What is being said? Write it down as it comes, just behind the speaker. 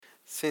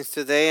Since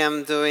today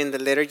I'm doing the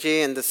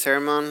liturgy and the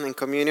sermon and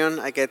communion,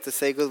 I get to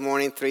say good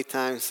morning 3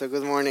 times. So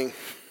good morning.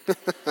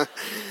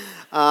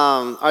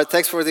 Our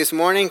text for this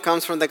morning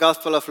comes from the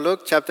Gospel of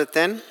Luke, chapter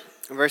 10,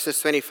 verses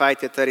 25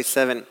 to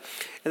 37.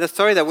 And the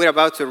story that we're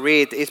about to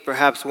read is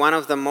perhaps one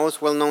of the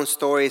most well-known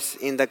stories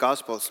in the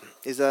Gospels.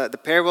 It's the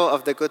parable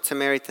of the Good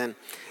Samaritan.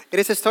 It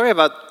is a story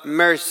about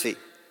mercy.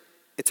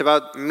 It's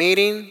about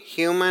meeting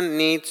human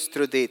needs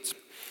through deeds.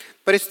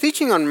 But its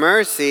teaching on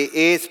mercy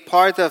is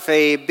part of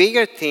a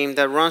bigger theme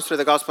that runs through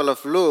the Gospel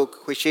of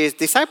Luke, which is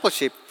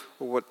discipleship,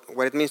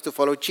 what it means to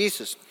follow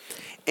Jesus.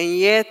 And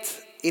yet,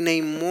 in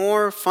a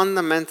more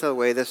fundamental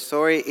way, the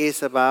story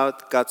is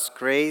about God's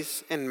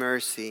grace and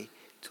mercy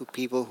to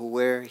people who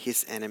were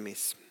his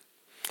enemies.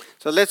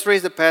 So let's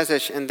read the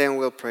passage and then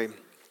we'll pray.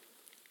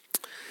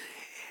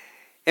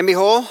 And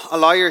behold, a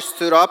lawyer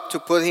stood up to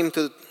put him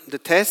to the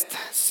test,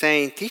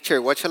 saying,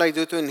 "Teacher, what shall I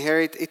do to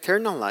inherit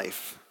eternal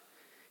life?"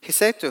 He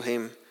said to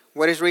him,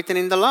 "What is written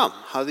in the law?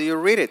 How do you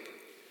read it?"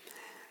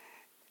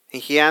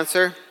 And he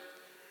answered,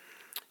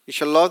 "You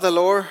shall love the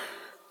Lord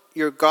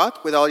your God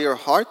with all your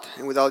heart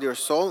and with all your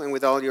soul and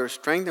with all your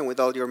strength and with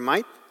all your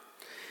might,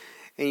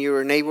 and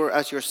your neighbor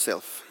as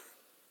yourself."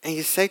 And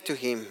he said to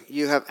him,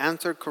 "You have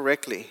answered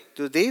correctly.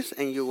 Do this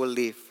and you will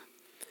live."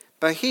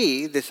 But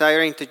he,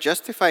 desiring to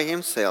justify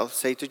himself,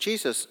 said to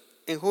Jesus,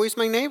 "And who is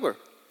my neighbor?"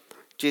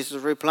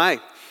 Jesus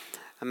replied,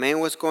 "A man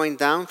was going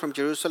down from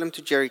Jerusalem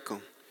to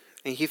Jericho,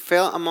 and he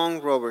fell among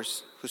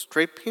robbers, who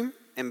stripped him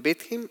and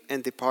beat him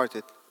and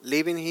departed,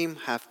 leaving him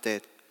half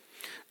dead.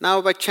 Now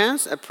by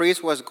chance a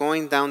priest was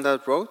going down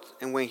that road,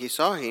 and when he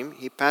saw him,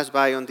 he passed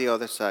by on the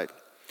other side.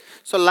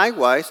 So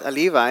likewise a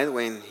Levite,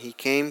 when he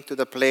came to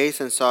the place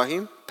and saw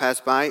him,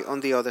 passed by on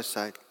the other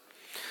side.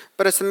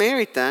 But a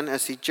Samaritan,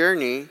 as he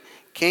journeyed,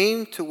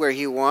 came to where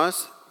he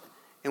was,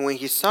 and when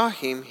he saw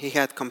him, he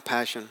had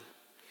compassion.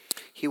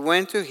 He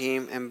went to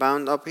him and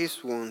bound up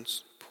his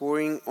wounds,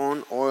 pouring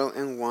on oil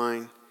and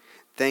wine.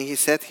 Then he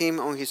set him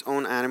on his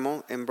own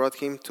animal and brought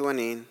him to an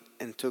inn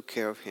and took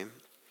care of him.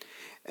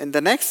 And the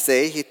next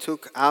day he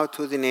took out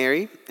 2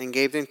 denarii and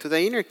gave them to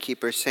the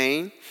innkeeper,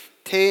 saying,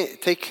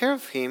 Take care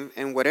of him,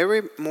 and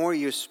whatever more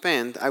you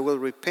spend, I will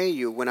repay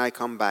you when I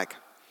come back.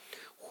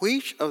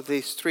 Which of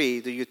these 3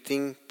 do you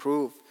think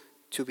proved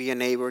to be a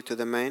neighbor to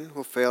the man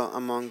who fell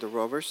among the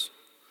robbers?"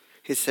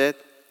 He said,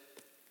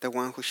 "The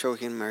one who showed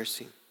him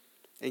mercy."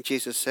 And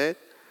Jesus said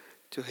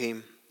to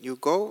him, "You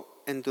go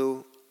and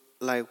do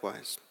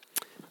likewise."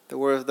 The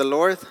word of the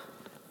Lord.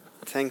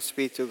 Thanks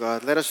be to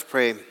God. Let us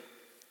pray.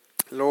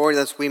 Lord,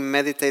 as we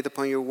meditate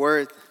upon your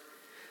word,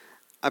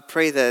 I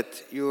pray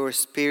that your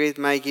Spirit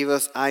might give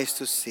us eyes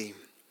to see.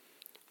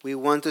 We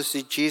want to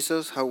see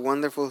Jesus, how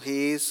wonderful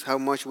he is, how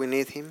much we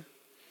need him.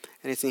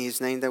 And it's in his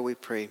name that we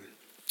pray.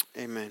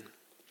 Amen.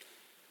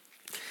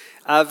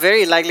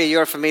 Very likely you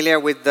are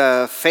familiar with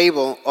the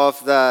fable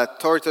of the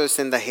tortoise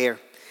and the hare.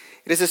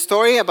 It is a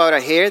story about a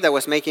hare that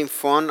was making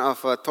fun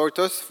of a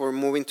tortoise for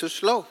moving too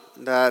slow.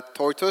 The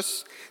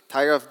tortoise,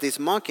 tired of this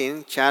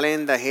mocking,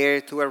 challenged the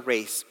hare to a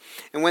race.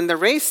 And when the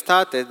race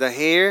started, the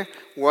hare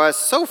was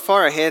so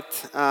far ahead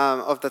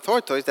of the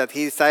tortoise that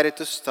he decided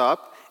to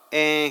stop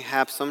and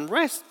have some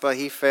rest. But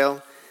he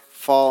fast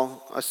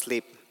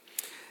asleep.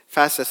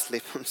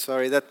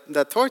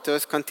 The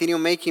tortoise continued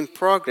making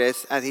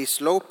progress at his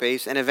slow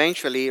pace and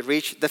eventually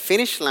reached the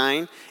finish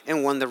line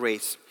and won the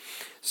race.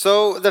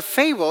 So the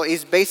fable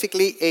is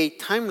basically a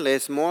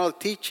timeless moral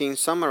teaching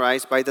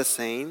summarized by the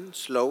saying,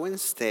 slow and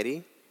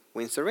steady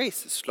wins the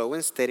race. Slow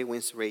and steady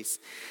wins the race.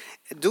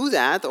 Do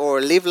that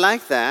or live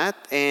like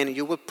that and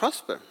you will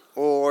prosper.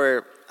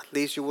 Or at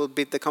least you will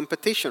beat the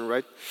competition,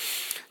 right?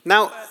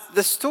 Now,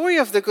 the story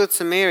of the Good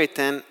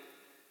Samaritan,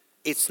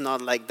 it's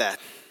not like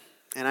that.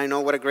 And I know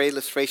what a great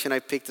illustration I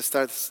picked to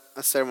start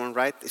a sermon,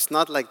 right? It's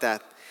not like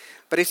that.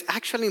 But it's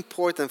actually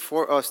important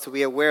for us to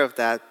be aware of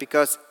that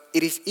because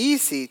it is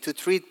easy to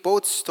treat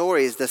both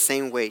stories the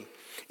same way.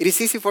 It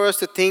is easy for us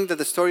to think that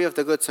the story of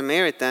the Good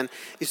Samaritan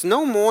is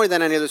no more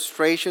than an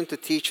illustration to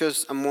teach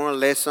us a moral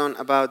lesson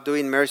about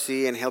doing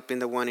mercy and helping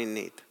the one in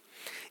need.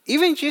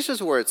 Even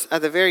Jesus' words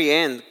at the very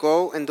end,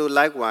 "Go and do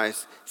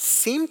likewise,"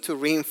 seem to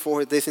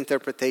reinforce this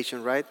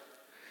interpretation, right?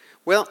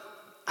 Well,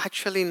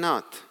 actually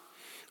not.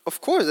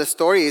 Of course, the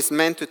story is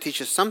meant to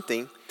teach us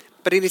something,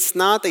 but it is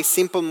not a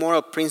simple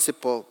moral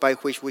principle by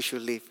which we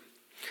should live.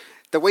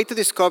 The way to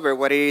discover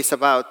what it is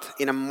about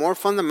in a more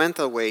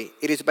fundamental way,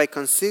 it is by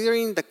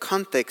considering the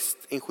context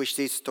in which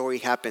this story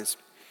happens.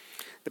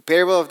 The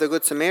parable of the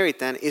Good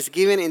Samaritan is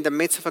given in the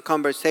midst of a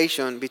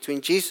conversation between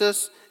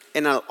Jesus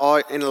and a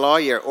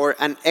lawyer or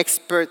an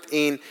expert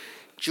in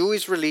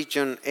Jewish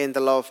religion and the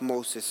law of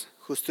Moses,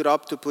 who stood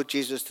up to put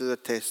Jesus to the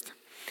test.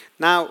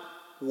 Now,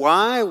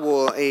 why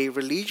will a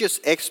religious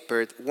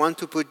expert want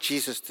to put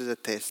Jesus to the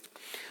test?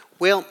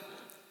 Well,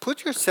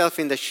 put yourself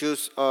in the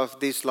shoes of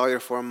this lawyer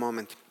for a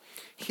moment.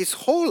 His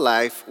whole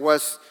life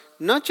was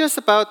not just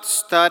about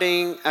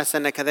studying as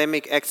an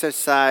academic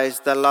exercise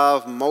the law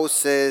of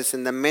Moses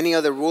and the many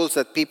other rules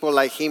that people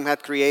like him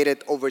had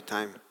created over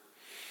time.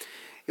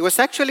 It was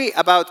actually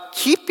about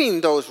keeping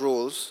those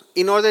rules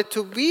in order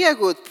to be a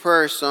good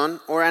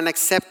person or an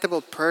acceptable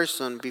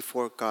person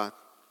before God.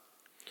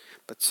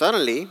 But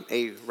suddenly,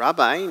 a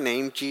rabbi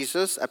named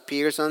Jesus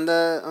appears on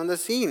the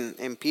scene,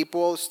 and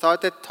people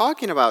started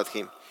talking about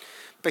him.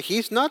 But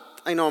he's not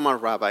a normal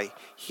rabbi.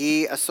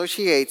 He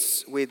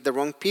associates with the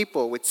wrong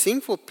people, with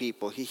sinful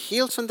people. He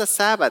heals on the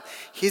Sabbath.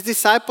 His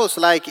disciples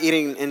like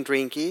eating and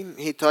drinking.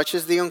 He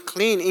touches the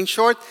unclean. In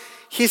short,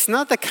 he's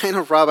not the kind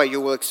of rabbi you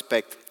will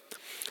expect.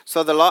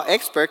 So the law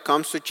expert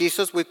comes to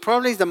Jesus with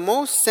probably the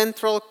most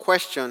central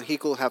question he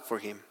could have for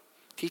him.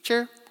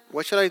 Teacher,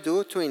 what shall I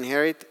do to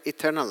inherit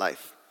eternal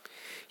life?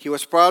 He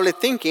was probably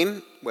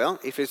thinking, well,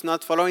 if it's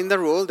not following the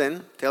rule,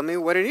 then tell me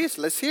what it is.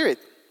 Let's hear it.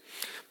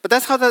 But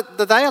that's how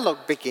the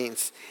dialogue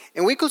begins.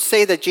 And we could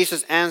say that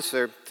Jesus'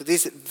 answer to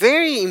this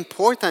very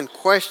important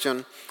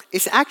question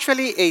is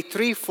actually a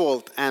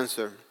threefold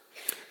answer.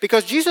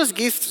 Because Jesus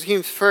gives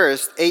him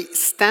first a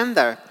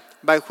standard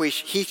by which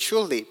he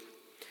should live.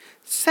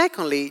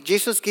 Secondly,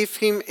 Jesus gives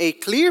him a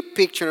clear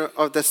picture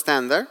of the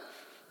standard,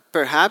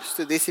 perhaps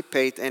to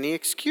dissipate any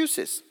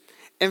excuses.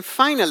 And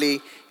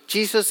finally,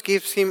 Jesus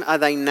gives him a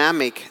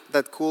dynamic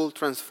that could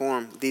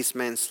transform this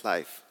man's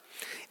life.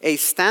 A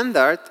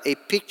standard, a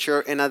picture,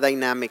 and a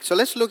dynamic. So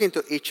let's look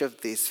into each of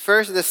these.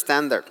 First, the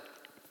standard.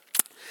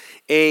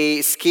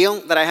 A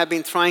skill that I have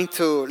been trying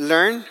to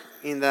learn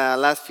in the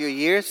last few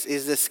years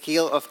is the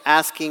skill of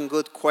asking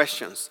good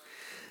questions.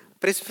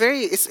 But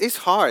it's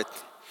hard.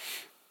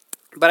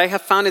 But I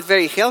have found it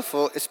very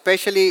helpful,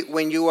 especially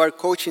when you are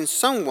coaching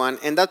someone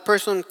and that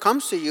person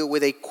comes to you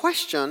with a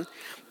question,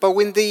 but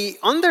with the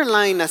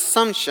underlying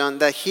assumption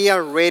that he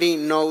already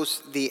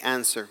knows the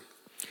answer.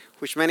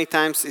 Which many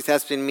times it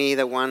has been me,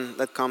 the one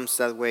that comes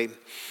that way.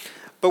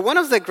 But one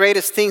of the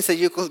greatest things that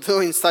you could do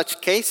in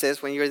such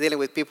cases when you're dealing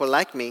with people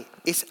like me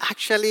is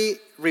actually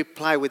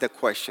reply with a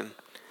question.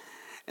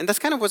 And that's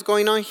kind of what's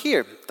going on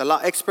here. The law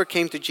expert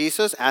came to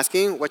Jesus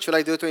asking, what should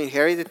I do to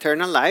inherit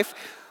eternal life?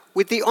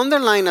 With the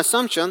underlying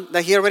assumption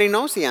that he already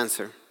knows the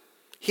answer.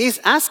 He's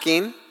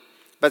asking,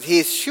 but he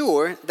is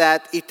sure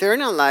that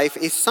eternal life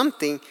is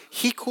something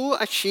he could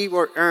achieve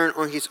or earn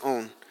on his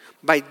own,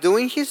 by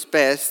doing his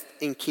best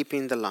in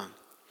keeping the law.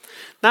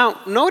 Now,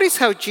 notice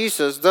how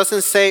Jesus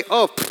doesn't say,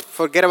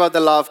 forget about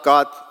the law of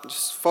God.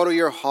 Just follow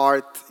your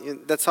heart.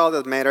 That's all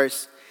that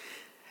matters.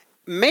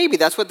 Maybe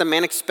that's what the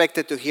man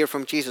expected to hear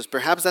from Jesus.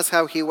 Perhaps that's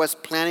how he was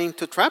planning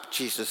to trap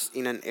Jesus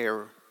in an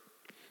error.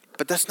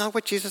 But that's not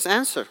what Jesus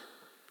answered.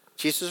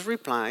 Jesus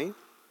replied,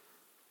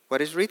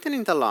 what is written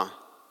in the law?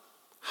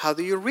 How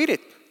do you read it?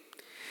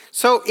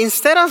 So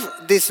instead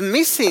of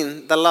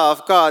dismissing the law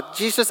of God,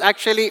 Jesus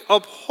actually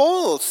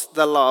upholds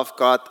the law of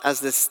God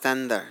as the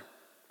standard.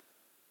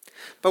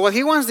 But what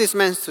he wants these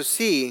men to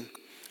see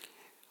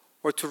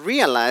or to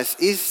realize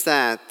is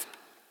that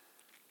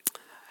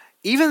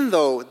even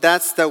though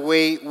that's the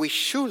way we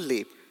should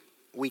live,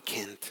 we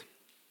can't.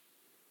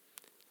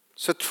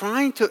 So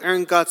trying to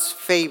earn God's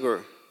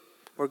favor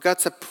or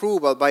God's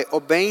approval by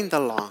obeying the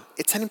law,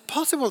 it's an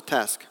impossible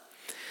task.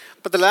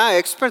 But the law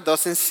expert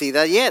doesn't see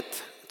that yet.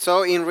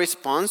 So in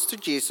response to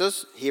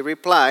Jesus, he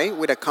replied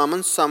with a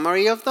common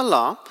summary of the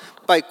law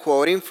by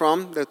quoting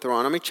from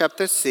Deuteronomy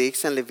chapter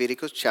 6 and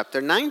Leviticus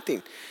chapter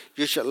 19.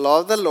 You shall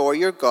love the Lord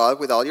your God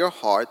with all your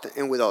heart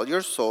and with all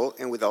your soul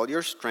and with all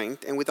your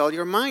strength and with all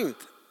your mind,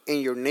 and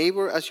your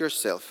neighbor as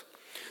yourself.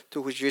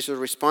 To which Jesus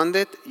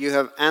responded, you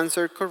have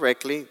answered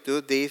correctly.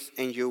 Do this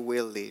and you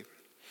will live.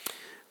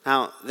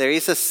 Now, there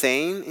is a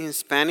saying in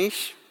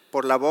Spanish,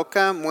 por la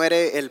boca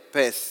muere el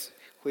pez,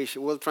 which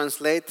will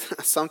translate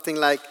something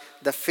like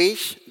the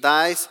fish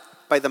dies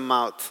by the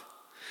mouth.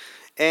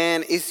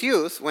 And it's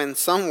used when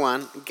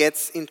someone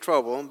gets in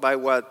trouble by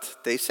what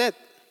they said.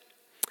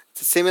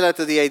 It's similar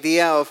to the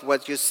idea of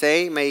what you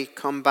say may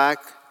come back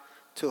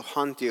to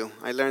haunt you.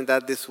 I learned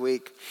that this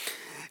week.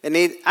 And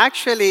it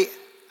actually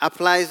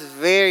applies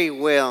very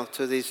well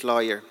to this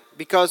lawyer.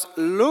 Because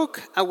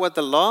look at what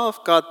the law of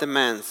God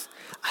demands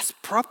as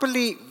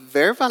properly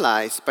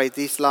verbalized by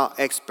this law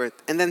expert.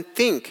 And then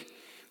think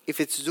if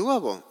it's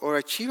doable or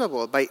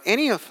achievable by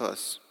any of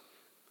us,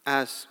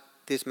 as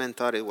this man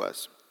thought it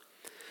was.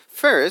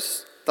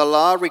 First, the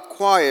law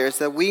requires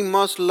that we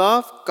must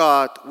love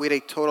God with a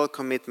total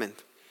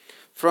commitment.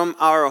 From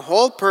our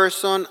whole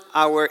person,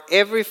 our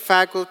every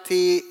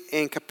faculty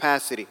and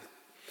capacity.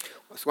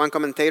 As one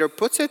commentator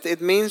puts it, it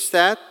means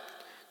that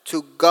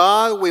to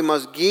God we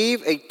must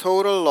give a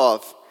total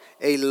love.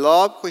 A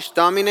love which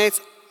dominates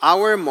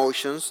our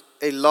emotions,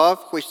 a love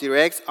which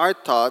directs our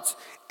thoughts,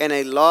 and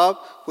a love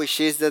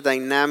which is the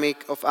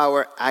dynamic of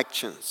our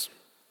actions.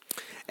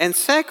 And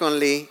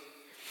secondly,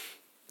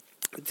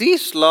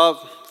 this love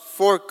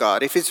for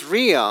God, if it's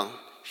real,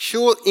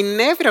 should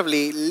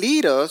inevitably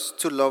lead us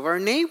to love our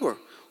neighbor,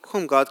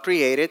 whom God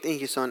created in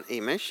his own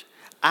image,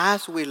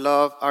 as we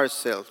love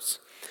ourselves.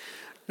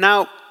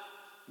 Now,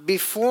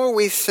 before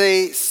we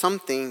say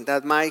something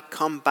that might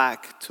come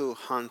back to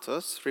haunt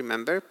us,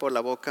 remember, por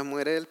la boca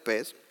muere el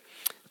pez,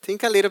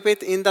 Think a little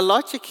bit in the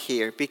logic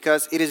here,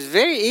 because it is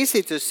very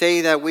easy to say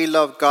that we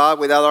love God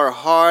with all our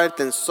heart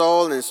and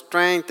soul and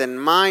strength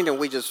and mind, and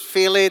we just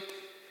feel it.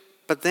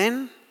 But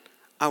then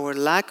our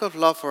lack of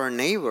love for our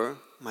neighbor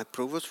might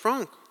prove us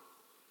wrong.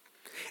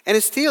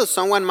 And still,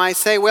 someone might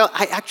say, well,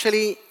 I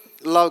actually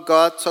love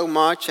God so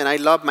much, and I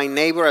love my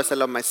neighbor as I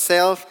love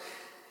myself.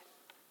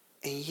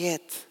 And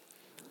yet,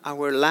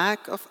 our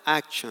lack of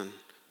action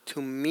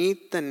to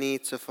meet the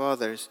needs of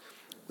others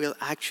will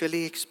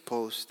actually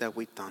expose that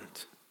we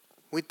don't.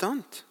 We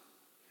don't.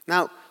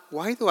 Now,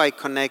 why do I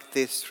connect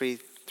these three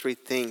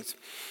things?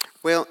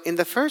 Well, in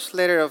the first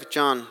letter of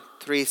John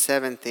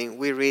 3:17,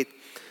 we read,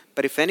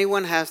 "But if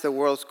anyone has the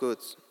world's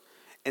goods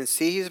and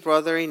see his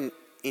brother in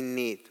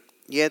need,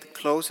 yet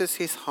closes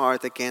his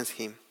heart against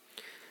him,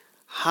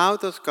 how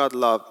does God's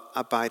love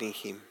abide in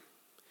him?"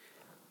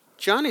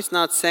 John is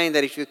not saying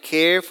that if you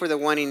care for the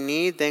one in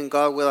need, then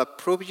God will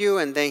approve you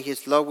and then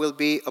his love will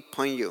be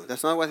upon you.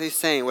 That's not what he's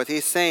saying. What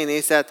he's saying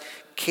is that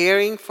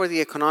caring for the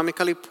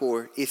economically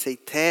poor is a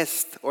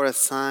test or a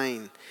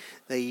sign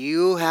that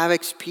you have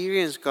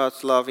experienced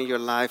God's love in your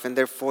life and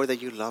therefore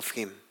that you love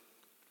him.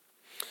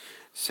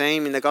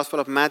 Same in the Gospel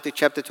of Matthew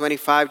chapter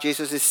 25,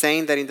 Jesus is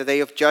saying that in the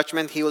day of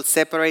judgment he will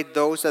separate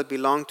those that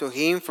belong to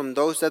him from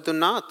those that do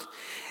not.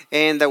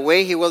 And the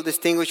way he will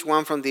distinguish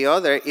one from the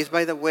other is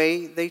by the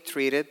way they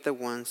treated the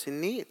ones in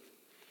need.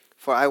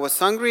 For I was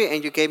hungry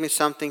and you gave me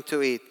something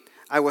to eat.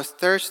 I was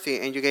thirsty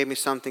and you gave me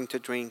something to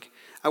drink.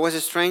 I was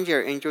a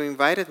stranger and you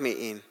invited me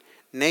in.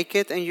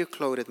 Naked and you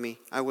clothed me.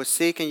 I was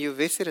sick and you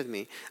visited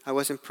me. I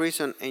was in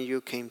prison and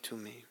you came to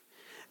me.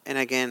 And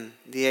again,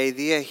 the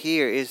idea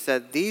here is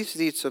that these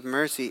deeds of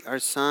mercy are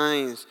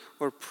signs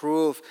or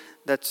proof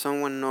that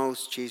someone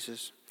knows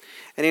Jesus.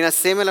 And in a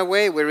similar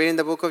way, we read in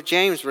the book of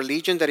James,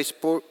 religion that is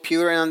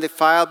pure and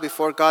undefiled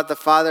before God the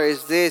Father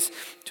is this,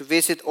 to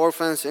visit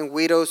orphans and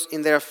widows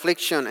in their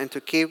affliction and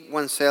to keep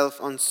oneself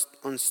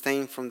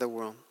unstained from the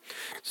world.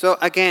 So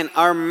again,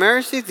 our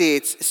mercy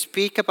deeds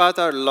speak about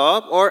our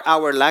love or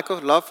our lack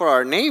of love for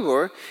our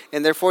neighbor,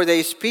 and therefore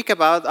they speak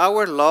about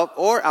our love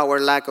or our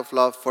lack of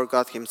love for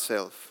God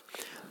himself.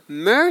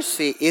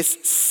 Mercy is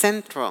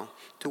central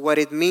to what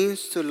it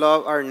means to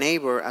love our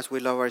neighbor as we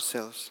love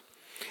ourselves.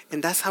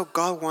 And that's how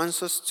God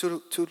wants us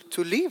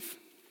to live.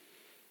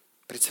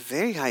 But it's a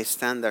very high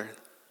standard.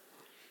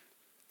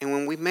 And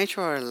when we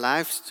measure our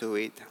lives to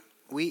it,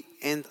 we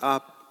end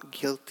up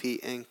guilty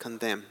and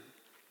condemned.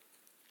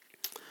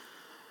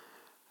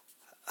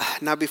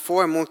 Now,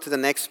 before I move to the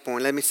next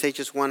point, let me say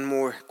just one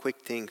more quick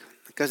thing.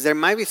 Because there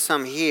might be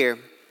some here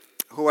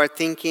who are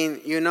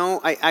thinking,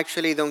 I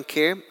actually don't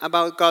care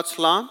about God's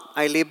law.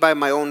 I live by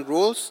my own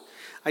rules.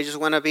 I just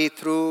want to be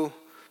true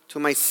to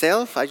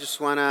myself. I just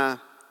want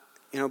to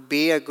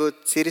be a good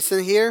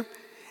citizen here.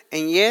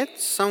 And yet,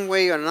 some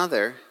way or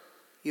another,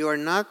 you are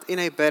not in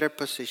a better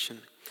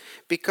position.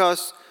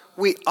 Because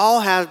we all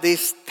have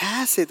this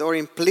tacit or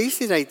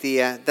implicit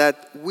idea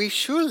that we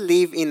should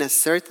live in a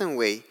certain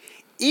way,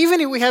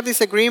 even if we have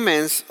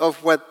disagreements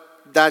of what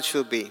that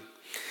should be.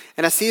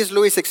 And as C.S.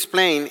 Lewis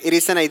explained, it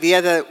is an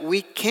idea that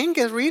we can't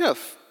get rid of,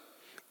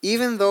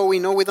 even though we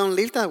know we don't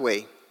live that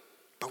way.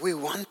 But we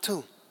want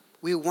to.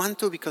 We want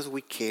to because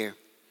we care.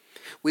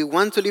 We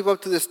want to live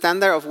up to the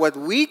standard of what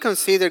we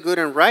consider good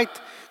and right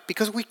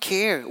because we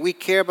care. We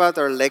care about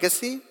our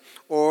legacy,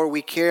 or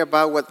we care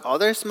about what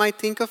others might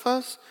think of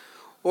us,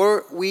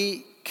 or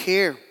we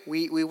care.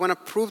 We want to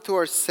prove to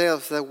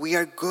ourselves that we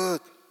are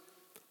good.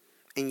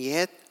 And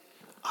yet,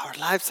 our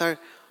lives are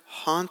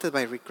haunted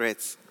by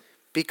regrets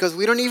because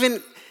we don't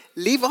even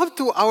live up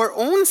to our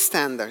own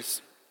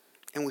standards.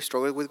 And we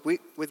struggle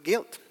with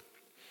guilt.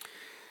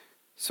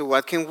 So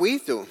what can we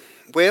do?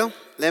 Well,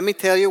 let me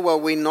tell you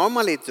what we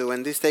normally do,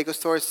 and this takes us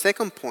to our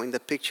second point, the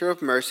picture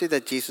of mercy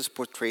that Jesus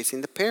portrays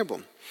in the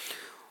parable.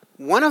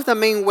 One of the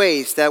main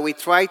ways that we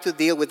try to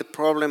deal with the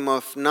problem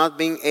of not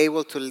being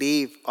able to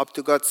live up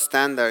to God's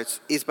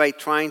standards is by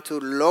trying to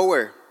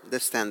lower the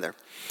standard.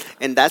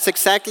 And that's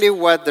exactly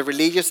what the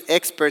religious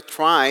expert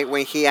tried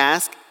when he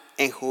asked,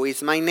 "And who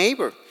is my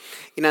neighbor?"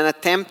 in an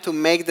attempt to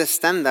make the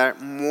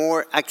standard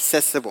more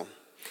accessible.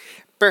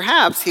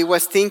 Perhaps he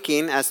was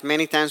thinking, as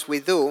many times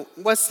we do,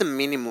 what's the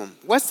minimum?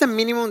 What's the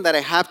minimum that I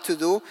have to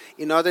do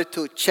in order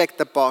to check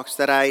the box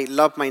that I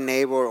love my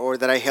neighbor or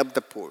that I help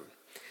the poor?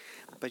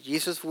 But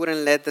Jesus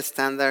wouldn't let the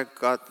standard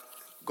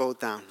go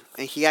down.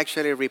 And he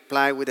actually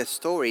replied with a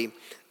story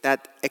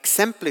that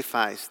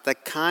exemplifies the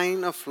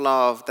kind of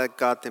love that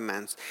God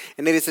demands.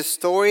 And it is a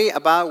story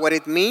about what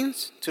it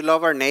means to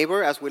love our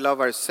neighbor as we love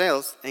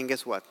ourselves. And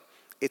guess what?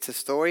 It's a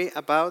story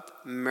about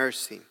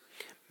mercy.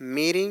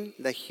 Meeting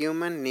the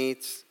human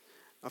needs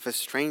of a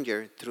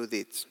stranger through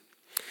deeds.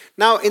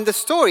 Now, in the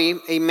story,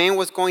 a man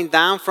was going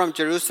down from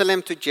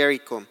Jerusalem to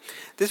Jericho.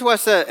 This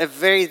was a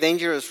very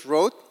dangerous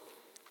road.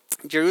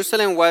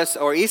 Jerusalem was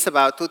or is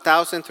about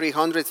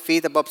 2,300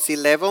 feet above sea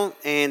level,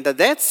 and the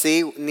Dead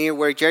Sea, near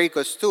where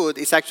Jericho stood,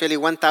 is actually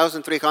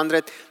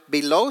 1,300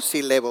 below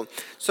sea level.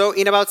 So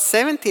in about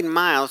 17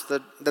 miles,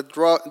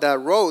 the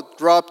road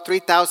dropped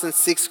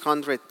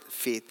 3,600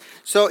 feet.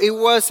 So it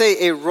was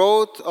a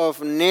road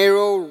of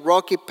narrow,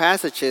 rocky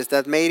passages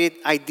that made it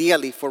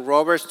ideally for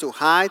robbers to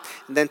hide,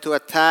 and then to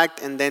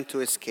attack, and then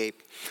to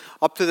escape.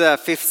 Up to the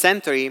 5th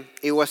century,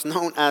 it was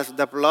known as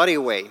the Bloody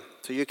Way.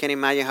 So you can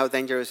imagine how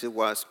dangerous it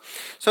was.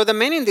 So the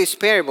men in this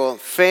parable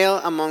fell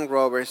among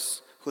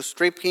robbers who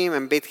stripped him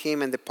and beat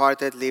him and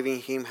departed,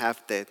 leaving him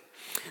half dead.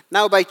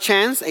 Now by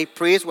chance, a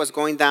priest was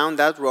going down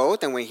that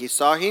road, and when he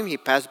saw him, he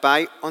passed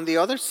by on the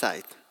other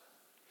side.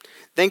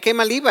 Then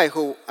came a Levite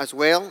who as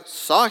well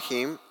saw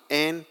him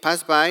and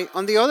passed by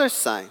on the other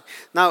side.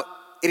 Now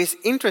it is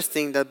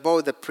interesting that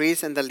both the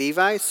priest and the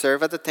Levite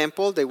served at the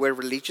temple. They were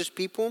religious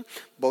people.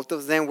 Both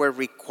of them were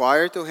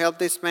required to help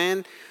this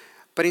man,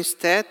 but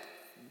instead,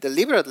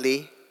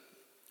 deliberately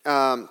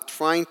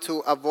trying to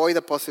avoid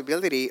the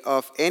possibility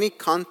of any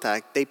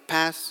contact, they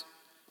passed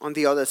on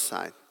the other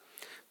side.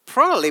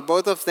 Probably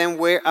both of them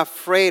were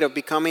afraid of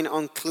becoming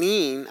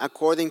unclean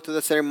according to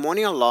the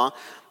ceremonial law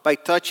by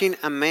touching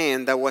a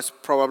man that was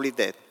probably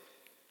dead.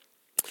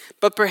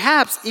 But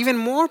perhaps even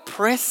more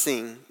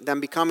pressing than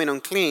becoming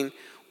unclean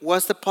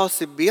was the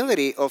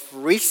possibility of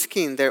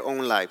risking their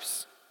own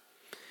lives.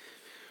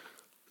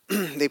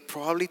 They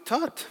probably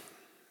thought,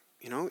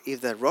 if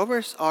the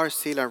robbers are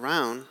still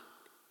around,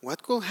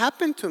 what could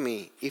happen to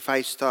me if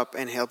I stop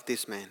and help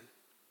this man?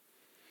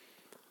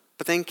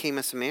 But then came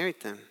a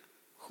Samaritan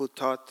who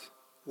thought,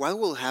 what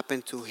will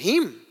happen to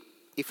him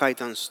if I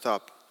don't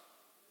stop?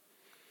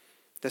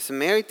 The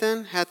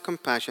Samaritan had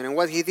compassion, and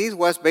what he did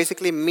was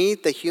basically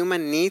meet the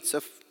human needs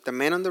of the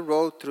man on the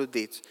road through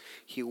deeds.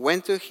 He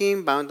went to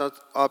him, bound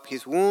up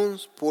his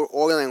wounds, poured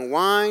oil and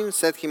wine,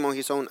 set him on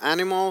his own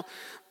animal,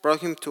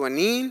 brought him to an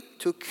inn,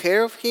 took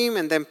care of him,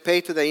 and then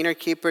paid to the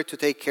innkeeper to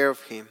take care of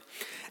him.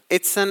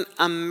 It's an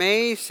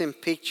amazing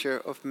picture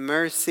of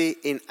mercy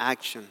in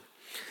action.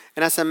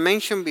 And as I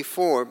mentioned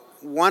before,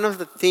 one of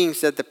the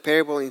things that the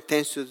parable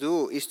intends to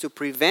do is to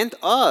prevent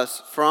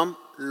us from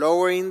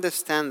lowering the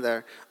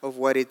standard of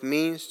what it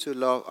means to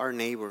love our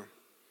neighbor.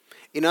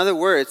 In other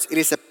words, it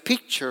is a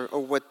picture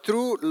of what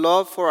true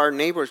love for our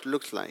neighbors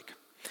looks like.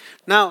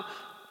 Now,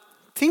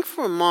 think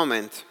for a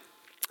moment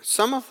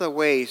some of the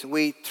ways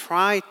we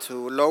try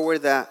to lower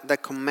the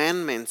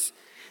commandments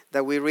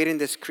that we read in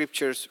the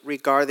scriptures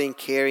regarding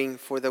caring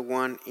for the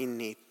one in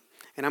need.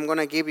 And I'm going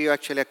to give you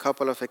actually a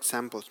couple of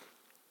examples.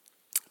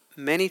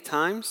 Many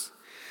times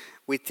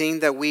we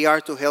think that we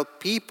are to help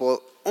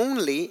people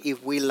only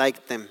if we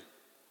like them,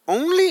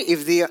 only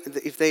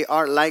if they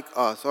are like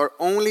us, or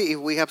only if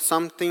we have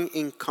something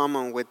in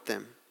common with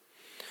them.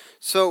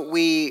 So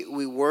we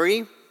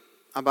worry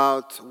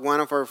about one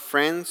of our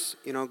friends,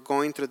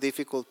 going through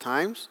difficult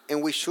times,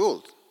 and we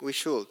should.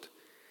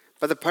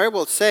 But the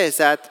parable says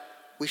that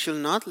we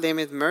should not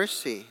limit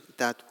mercy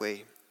that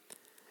way.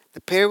 The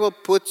parable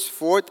puts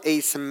forth a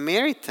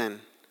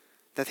Samaritan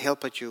that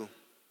helped a Jew.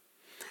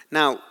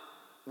 Now,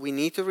 we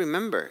need to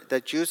remember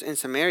that Jews and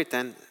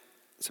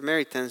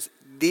Samaritans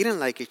didn't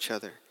like each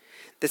other.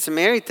 The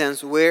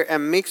Samaritans were a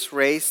mixed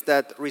race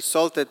that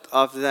resulted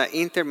of the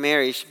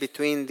intermarriage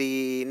between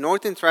the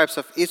northern tribes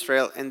of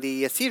Israel and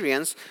the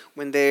Assyrians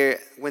when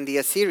the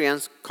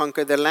Assyrians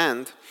conquered the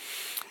land.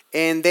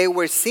 And they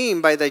were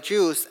seen by the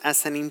Jews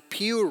as an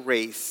impure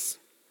race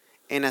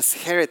and as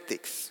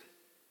heretics.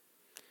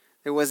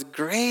 There was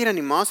great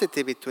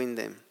animosity between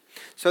them.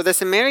 So the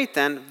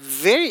Samaritan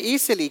very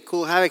easily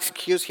could have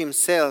excused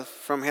himself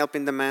from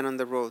helping the man on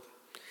the road.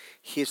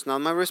 He's not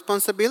my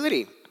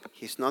responsibility.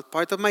 He's not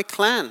part of my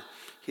clan.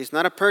 He's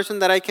not a person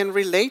that I can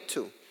relate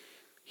to.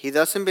 He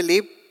doesn't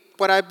believe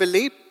what I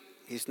believe.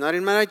 He's not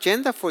in my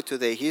agenda for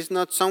today. He's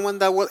not someone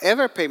that will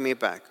ever pay me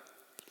back.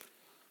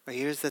 But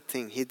here's the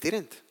thing. He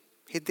didn't.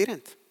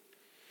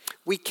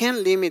 We can't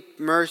limit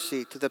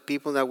mercy to the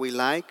people that we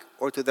like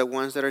or to the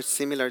ones that are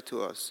similar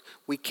to us.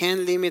 We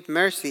can't limit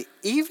mercy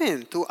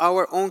even to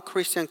our own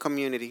Christian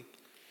community.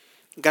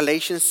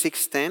 Galatians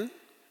 6:10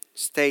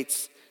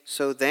 states,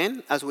 "So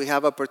then, as we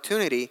have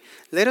opportunity,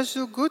 let us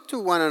do good to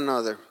one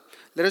another.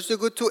 Let us do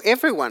good to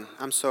everyone,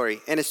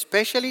 and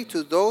especially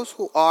to those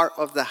who are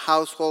of the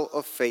household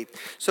of faith."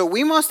 So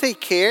we must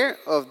take care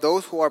of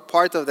those who are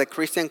part of the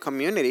Christian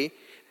community,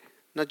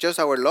 not just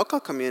our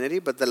local community,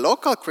 but the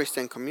local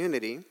Christian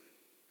community.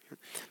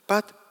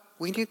 But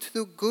we need to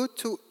do good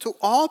to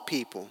all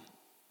people.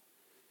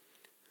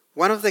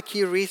 One of the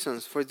key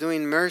reasons for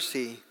doing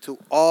mercy to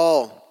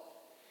all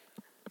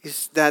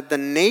is that the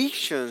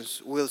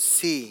nations will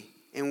see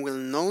and will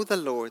know the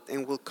Lord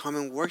and will come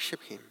and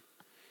worship him.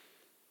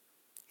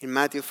 In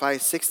Matthew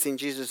 5:16,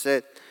 Jesus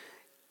said,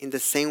 "In the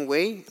same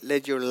way,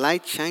 let your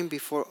light shine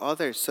before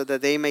others so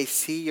that they may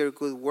see your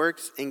good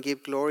works and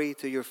give glory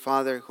to your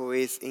Father who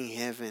is in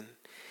heaven."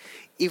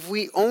 If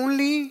we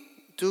only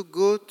do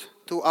good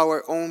to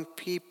our own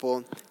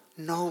people,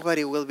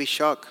 nobody will be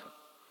shocked.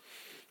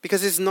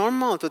 Because it's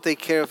normal to take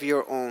care of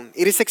your own.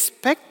 It is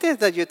expected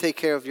that you take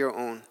care of your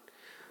own.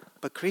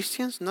 But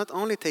Christians not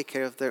only take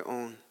care of their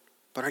own,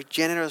 but are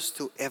generous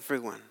to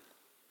everyone.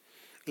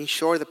 In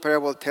short, the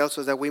parable tells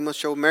us that we must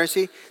show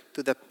mercy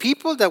to the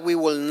people that we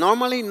will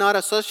normally not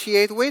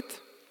associate with,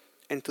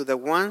 and to the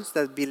ones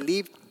that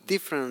believe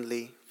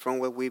differently from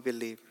what we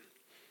believe.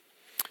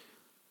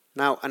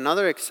 Now,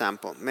 another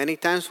example. Many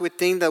times we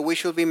think that we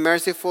should be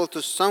merciful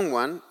to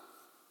someone.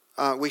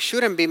 We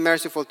shouldn't be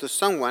merciful to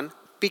someone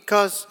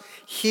because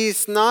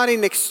he's not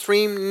in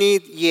extreme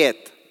need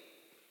yet.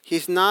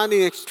 He's not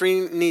in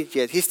extreme need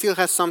yet. He still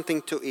has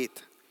something to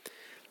eat.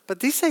 But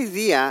this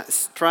idea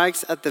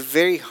strikes at the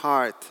very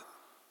heart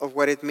of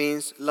what it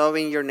means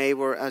loving your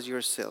neighbor as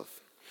yourself.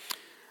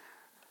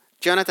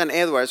 Jonathan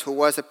Edwards, who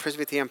was a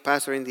Presbyterian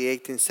pastor in the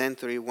 18th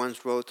century,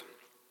 once wrote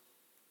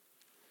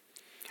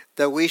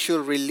that we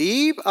should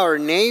relieve our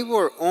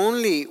neighbor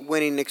only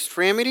when in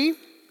extremity.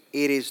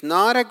 It is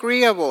not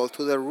agreeable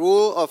to the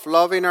rule of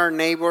loving our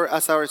neighbor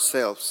as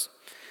ourselves.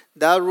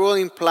 That rule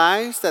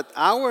implies that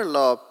our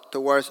love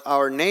towards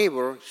our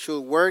neighbor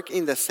should work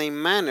in the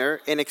same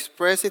manner and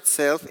express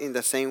itself in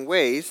the same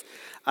ways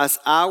as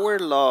our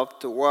love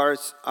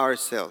towards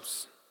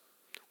ourselves.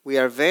 We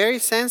are very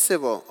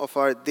sensible of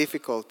our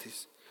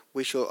difficulties.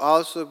 We should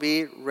also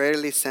be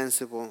readily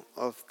sensible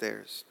of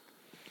theirs.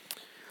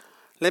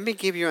 Let me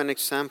give you an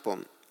example.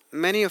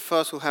 Many of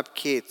us who have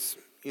kids,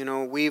 we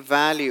know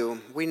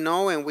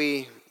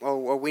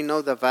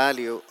the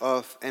value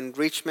of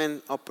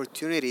enrichment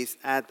opportunities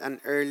at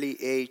an early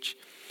age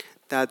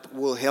that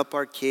will help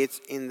our kids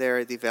in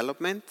their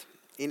development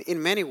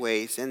in many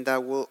ways, and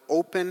that will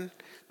open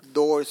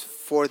doors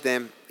for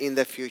them in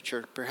the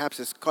future. Perhaps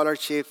a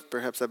scholarship,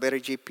 perhaps a better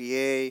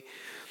GPA,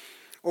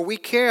 or we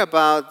care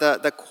about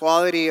the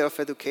quality of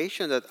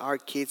education that our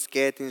kids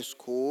get in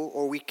school,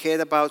 or we care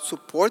about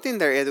supporting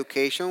their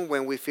education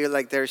when we feel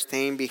like they're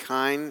staying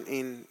behind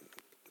in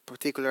a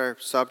particular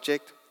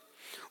subject.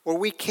 Or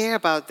we care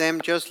about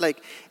them just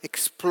like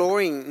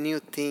exploring new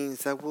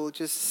things that will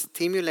just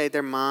stimulate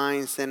their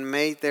minds and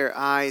make their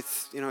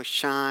eyes,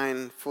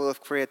 shine, full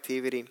of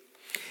creativity.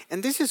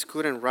 And this is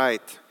good and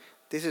right.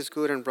 This is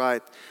good and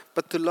right.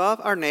 But to love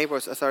our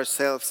neighbors as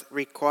ourselves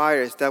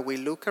requires that we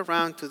look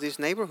around to this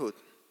neighborhood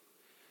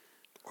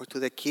or to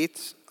the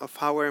kids of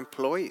our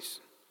employees.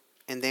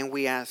 And then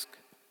we ask,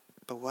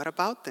 but what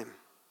about them?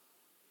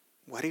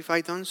 What if I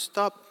don't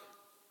stop?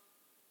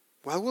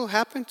 What will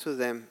happen to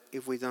them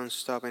if we don't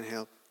stop and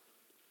help?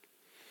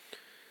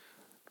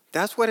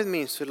 That's what it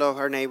means to love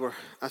our neighbor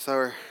as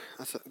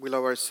we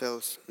love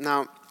ourselves.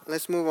 Now,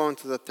 let's move on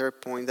to the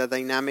third point, the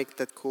dynamic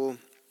that could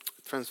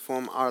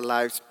transform our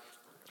lives.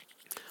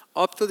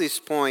 Up to this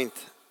point,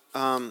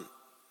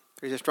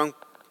 there's a strong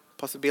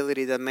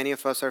possibility that many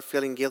of us are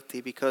feeling guilty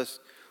because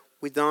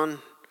we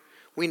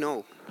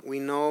know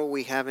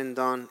we haven't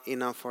done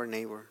enough for our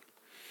neighbor.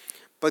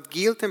 But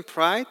guilt and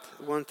pride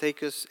won't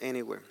take us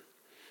anywhere.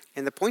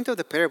 And the point of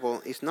the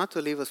parable is not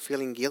to leave us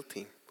feeling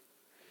guilty.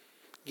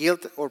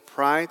 Guilt or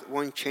pride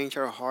won't change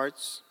our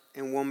hearts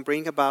and won't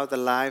bring about the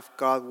life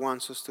God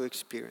wants us to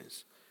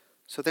experience.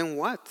 So then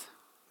what?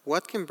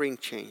 What can bring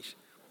change?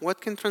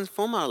 What can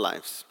transform our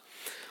lives?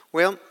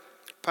 Well,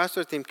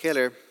 Pastor Tim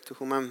Keller, to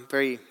whom I'm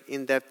very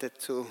indebted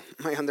to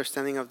my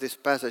understanding of this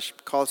passage,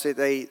 calls it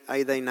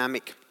a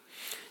dynamic.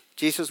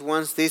 Jesus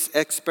wants this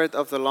expert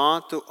of the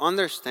law to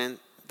understand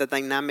the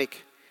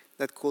dynamic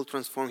that could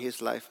transform his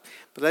life.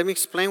 But let me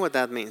explain what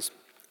that means.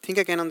 Think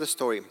again on the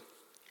story.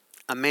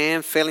 A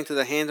man fell into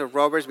the hands of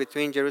robbers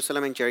between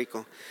Jerusalem and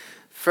Jericho.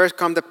 First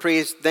come the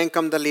priest, then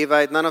come the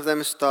Levite. None of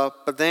them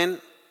stopped. But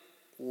then,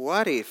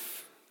 what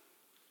if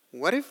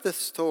the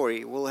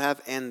story will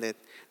have ended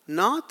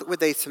not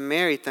with a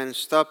Samaritan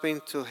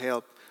stopping to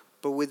help,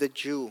 but with a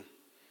Jew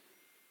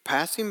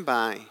passing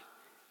by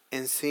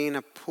and seeing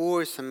a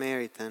poor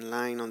Samaritan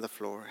lying on the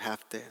floor,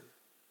 half dead?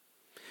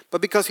 But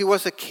because he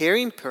was a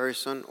caring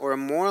person or a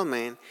moral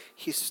man,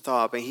 he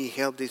stopped and he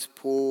helped this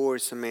poor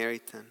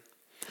Samaritan.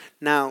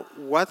 Now,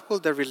 what will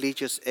the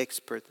religious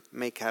expert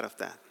make out of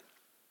that?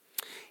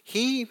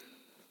 He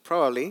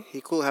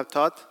could have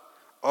thought,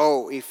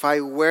 if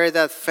I were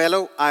that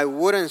fellow, I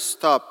wouldn't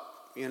stop,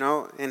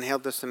 and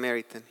help the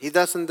Samaritan. He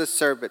doesn't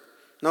deserve it.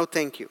 No,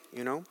 thank you,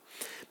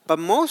 But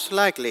most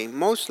likely,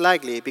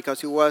 because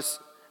he was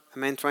a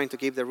man trying to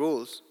keep the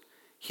rules,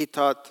 he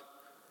thought,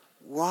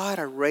 what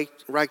a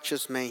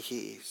righteous man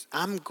he is.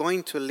 I'm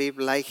going to live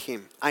like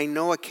him. I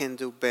know I can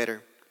do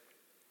better.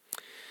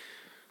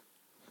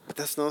 But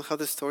that's not how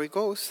the story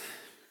goes.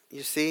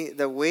 You see,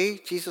 the way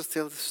Jesus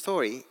tells the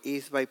story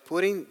is by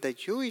putting the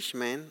Jewish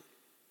man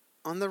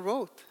on the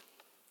road,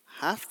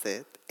 half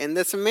dead, and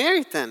the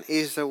Samaritan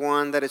is the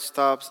one that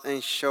stops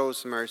and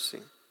shows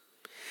mercy.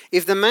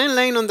 If the man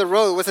laying on the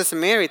road was a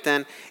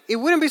Samaritan, it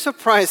wouldn't be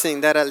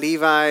surprising that the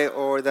Levite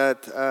or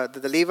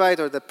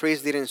the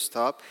priest didn't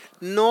stop,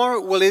 nor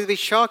will it be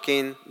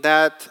shocking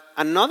that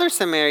another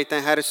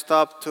Samaritan had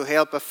stopped to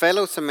help a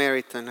fellow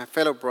Samaritan, a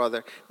fellow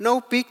brother.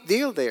 No big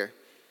deal there.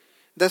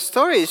 The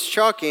story is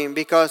shocking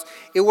because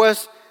it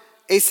was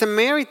A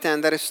Samaritan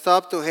that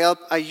stopped to help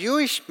a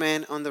Jewish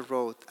man on the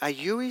road. A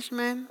Jewish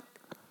man,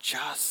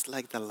 just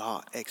like the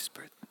law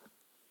expert.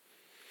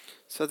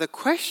 So the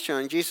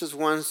question Jesus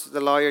wants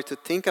the lawyer to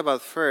think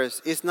about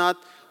first is not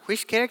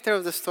which character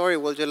of the story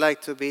would you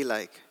like to be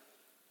like,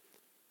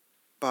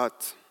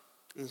 but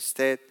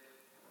instead,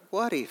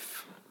 what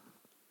if?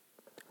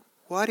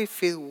 What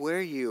if it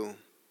were you,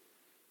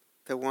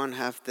 the one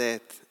half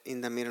dead in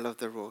the middle of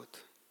the road?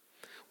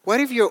 What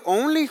if your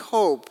only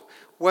hope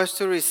was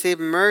to receive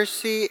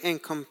mercy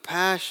and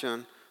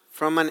compassion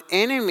from an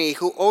enemy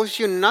who owes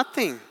you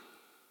nothing?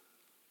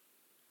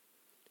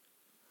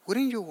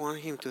 Wouldn't you want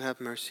him to have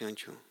mercy on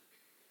you?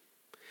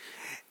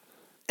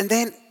 And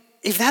then,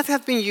 if that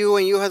had been you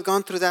and you had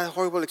gone through that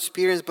horrible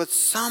experience, but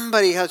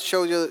somebody had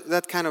showed you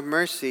that kind of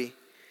mercy,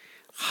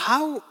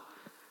 how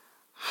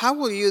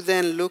will you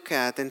then look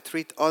at and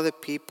treat other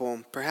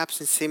people, perhaps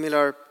in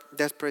similar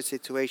desperate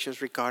situations,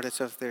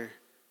 regardless of their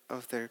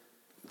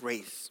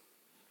race?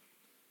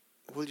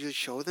 Will you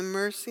show them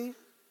mercy?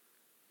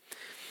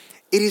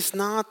 It is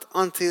not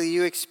until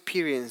you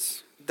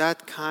experience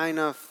that kind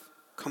of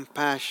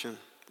compassion,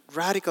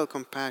 radical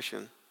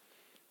compassion,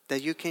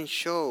 that you can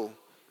show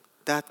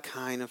that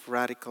kind of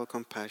radical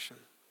compassion.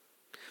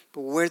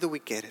 But where do we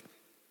get it?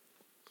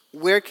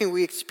 Where can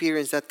we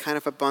experience that kind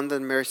of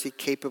abundant mercy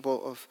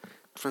capable of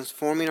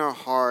transforming our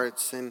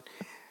hearts and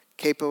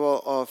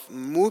capable of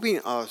moving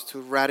us to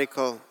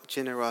radical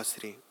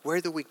generosity? Where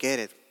do we get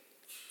it?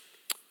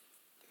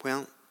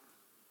 Well,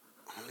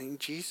 only in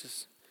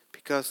Jesus.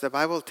 Because the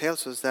Bible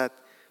tells us that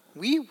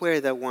we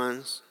were the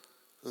ones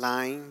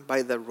lying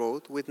by the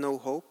road with no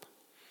hope.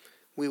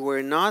 We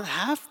were not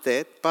half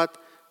dead, but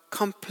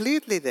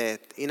completely dead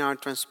in our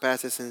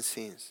trespasses and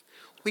sins.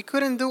 We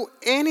couldn't do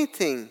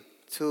anything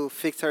to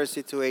fix our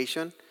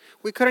situation.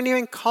 We couldn't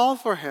even call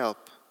for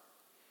help.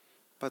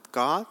 But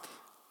God,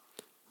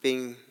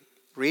 being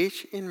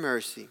rich in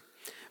mercy,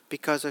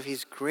 because of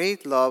his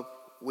great love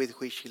with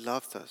which he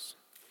loved us,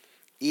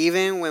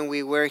 even when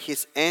we were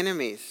his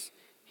enemies,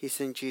 he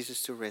sent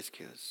Jesus to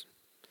rescue us.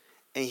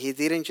 And he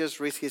didn't just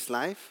risk his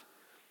life,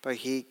 but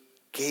he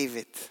gave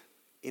it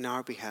in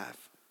our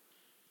behalf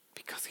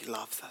because he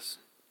loves us.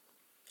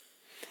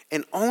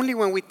 And only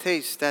when we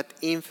taste that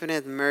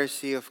infinite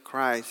mercy of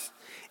Christ,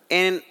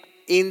 and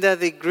in the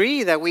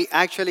degree that we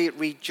actually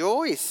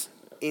rejoice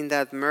in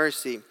that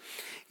mercy,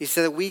 is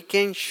that we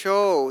can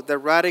show the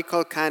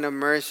radical kind of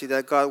mercy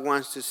that God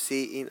wants to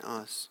see in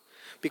us.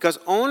 Because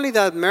only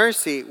that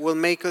mercy will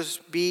make us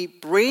be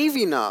brave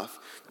enough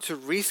to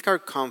risk our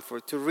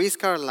comfort, to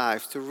risk our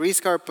lives, to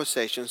risk our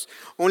possessions.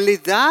 Only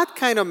that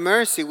kind of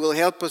mercy will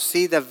help us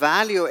see the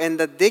value and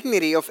the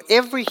dignity of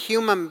every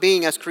human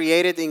being as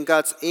created in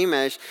God's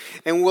image,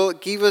 and will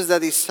give us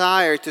the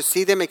desire to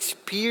see them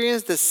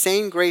experience the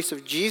same grace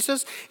of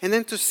Jesus and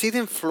then to see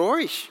them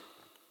flourish.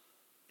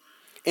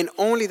 And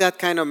only that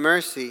kind of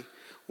mercy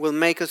will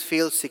make us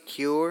feel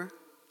secure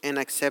and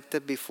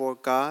accepted before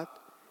God,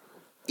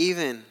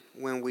 even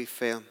when we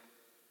fail,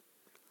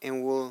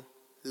 and will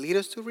lead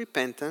us to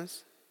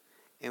repentance,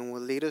 and will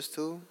lead us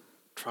to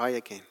try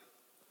again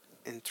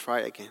and try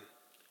again.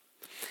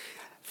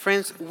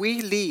 Friends,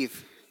 we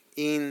live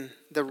in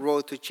the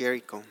road to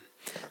Jericho.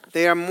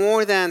 There are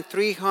more than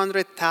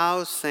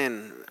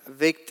 300,000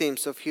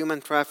 victims of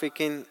human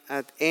trafficking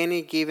at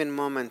any given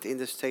moment in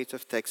the state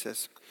of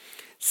Texas.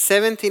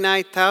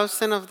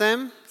 79,000 of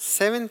them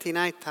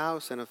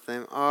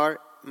are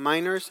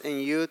minors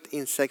and youth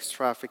in sex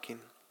trafficking.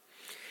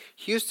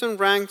 Houston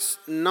ranks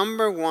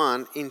number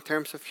 1 in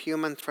terms of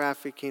human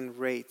trafficking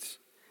rates.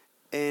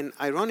 And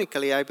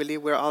ironically, I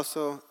believe we're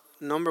also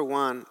number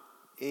 1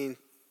 in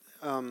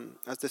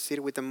as the city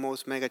with the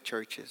most mega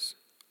churches.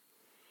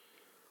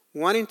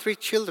 1 in 3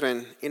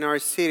 children in our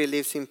city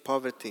lives in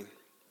poverty.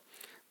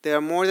 There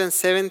are more than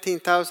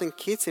 17,000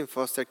 kids in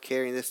foster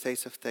care in the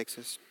state of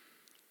Texas.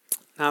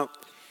 Now,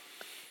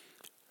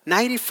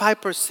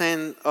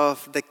 95%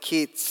 of the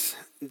kids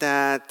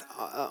that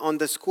on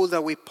the school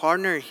that we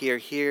partner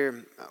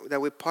that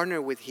we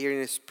partner with here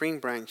in the Spring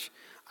Branch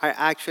are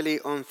actually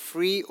on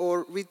free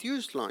or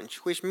reduced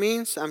lunch, which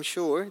means, I'm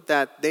sure,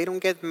 that they don't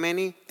get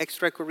many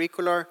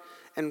extracurricular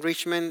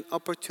enrichment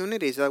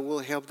opportunities that will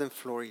help them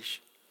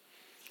flourish.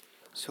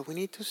 So we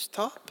need to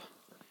stop.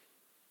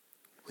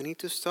 We need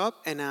to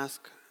stop and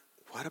ask,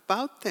 what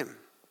about them?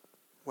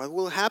 What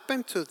will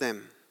happen to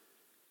them?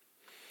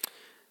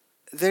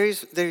 There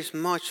is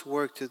much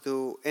work to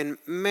do and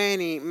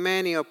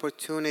many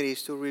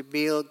opportunities to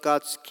rebuild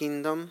God's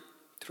kingdom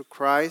through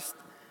Christ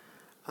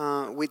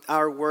with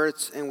our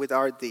words and with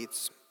our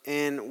deeds.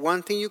 And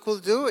one thing you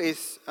could do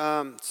is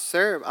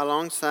serve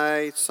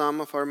alongside some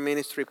of our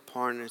ministry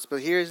partners.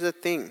 But here's the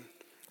thing,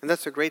 and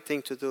that's a great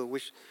thing to do.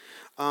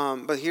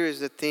 But here is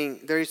the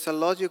thing. There is a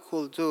lot you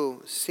could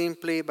do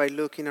simply by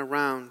looking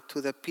around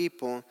to the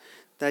people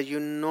that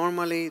you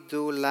normally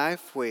do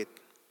life with.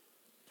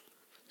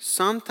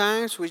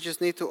 Sometimes we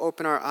just need to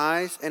open our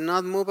eyes and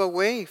not move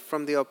away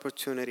from the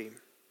opportunity.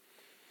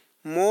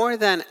 More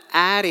than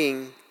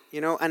adding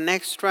an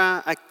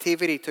extra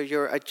activity to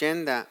your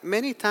agenda.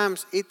 Many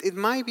times it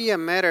might be a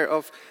matter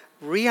of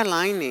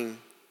realigning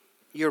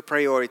your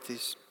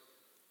priorities.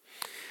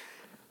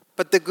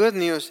 But the good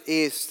news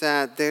is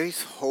that there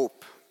is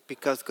hope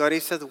because God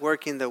is at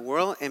work in the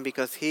world and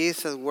because He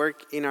is at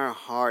work in our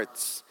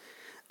hearts.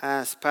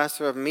 As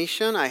pastor of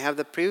mission, I have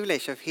the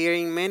privilege of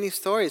hearing many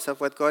stories of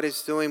what God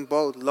is doing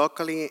both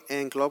locally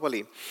and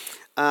globally.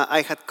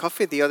 I had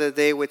coffee the other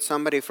day with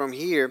somebody from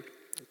here,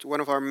 one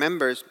of our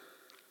members,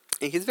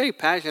 and he's very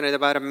passionate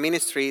about a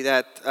ministry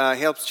that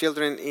helps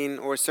children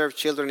or serves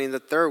children in the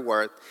third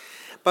world.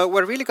 But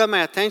what really got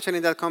my attention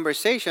in that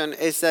conversation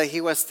is that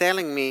he was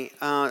telling me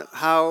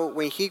how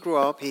when he grew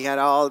up, he had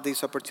all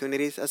these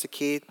opportunities as a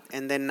kid,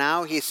 and then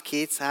now his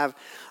kids have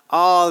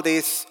all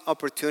these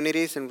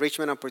opportunities,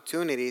 enrichment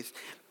opportunities.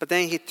 But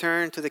then he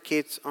turned to the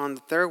kids on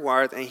the third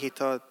world and he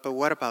thought, but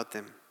what about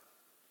them?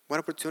 What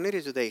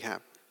opportunities do they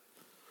have?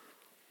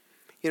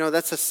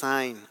 That's a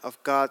sign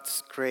of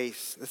God's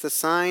grace. That's a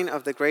sign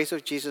of the grace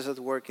of Jesus at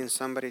work in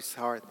somebody's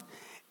heart.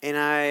 And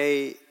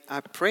I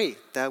pray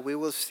that we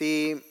will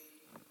see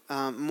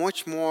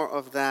much more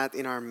of that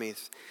in our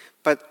midst.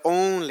 But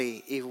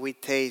only if we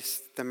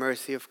taste the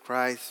mercy of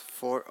Christ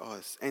for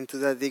us. And to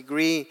the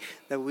degree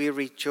that we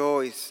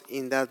rejoice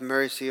in that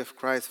mercy of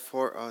Christ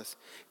for us,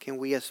 can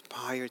we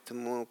aspire to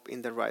move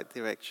in the right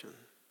direction.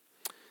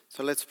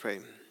 So let's pray.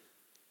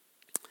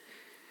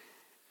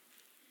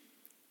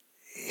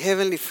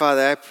 Heavenly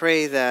Father, I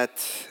pray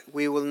that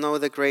we will know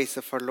the grace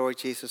of our Lord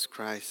Jesus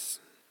Christ.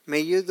 May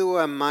you do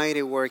a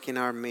mighty work in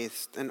our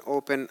midst and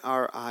open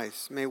our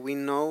eyes. May we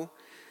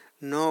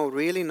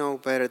really know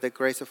better the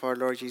grace of our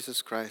Lord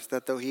Jesus Christ,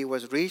 that though He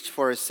was rich,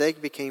 for our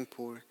sake became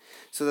poor,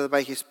 so that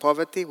by His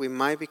poverty we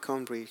might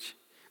become rich.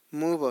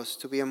 Move us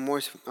to be a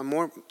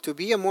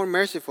more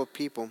merciful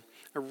people,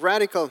 a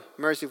radical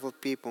merciful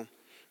people,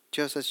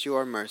 just as you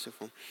are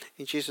merciful.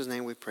 In Jesus'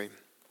 name we pray.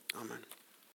 Amen.